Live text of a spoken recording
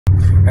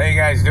How you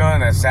guys doing?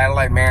 That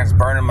satellite man's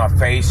burning my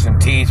face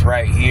and teeth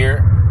right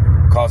here,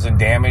 causing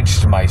damage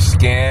to my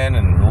skin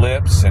and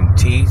lips and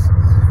teeth.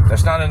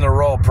 That's not in the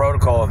royal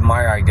protocol of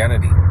my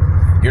identity.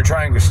 You're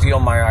trying to steal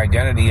my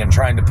identity and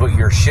trying to put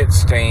your shit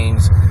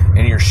stains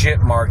and your shit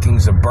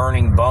markings of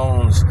burning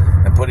bones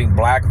and putting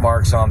black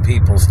marks on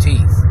people's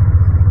teeth.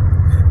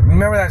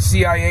 Remember that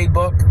CIA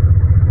book,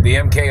 the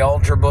MK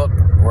Ultra book,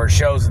 where it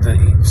shows that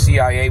the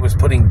CIA was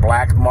putting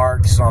black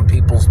marks on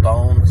people's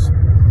bones?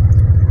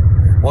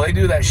 Well, they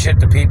do that shit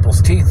to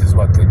people's teeth is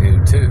what they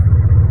do, too.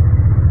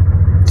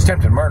 It's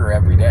attempted murder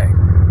every day.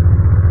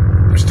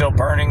 They're still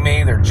burning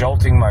me. They're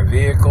jolting my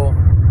vehicle.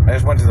 I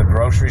just went to the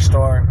grocery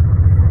store.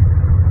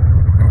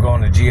 I'm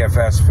going to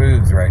GFS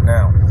Foods right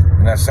now.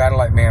 And that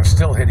satellite man's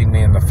still hitting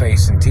me in the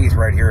face and teeth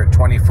right here at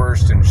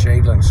 21st and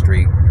Shadeland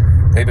Street.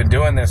 They've been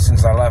doing this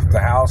since I left the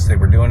house. They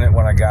were doing it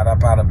when I got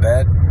up out of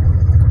bed.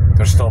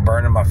 They're still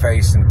burning my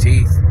face and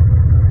teeth.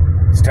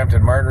 It's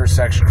attempted murder,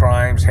 sex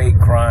crimes, hate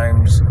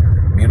crimes,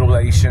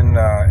 mutilation,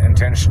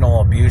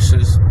 intentional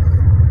abuses,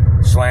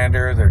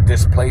 slander, their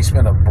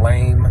displacement of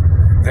blame,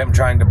 them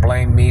trying to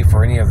blame me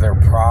for any of their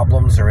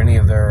problems or any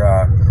of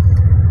their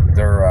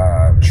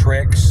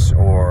tricks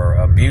or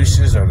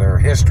abuses or their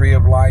history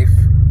of life.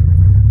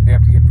 They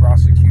have to get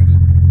prosecuted.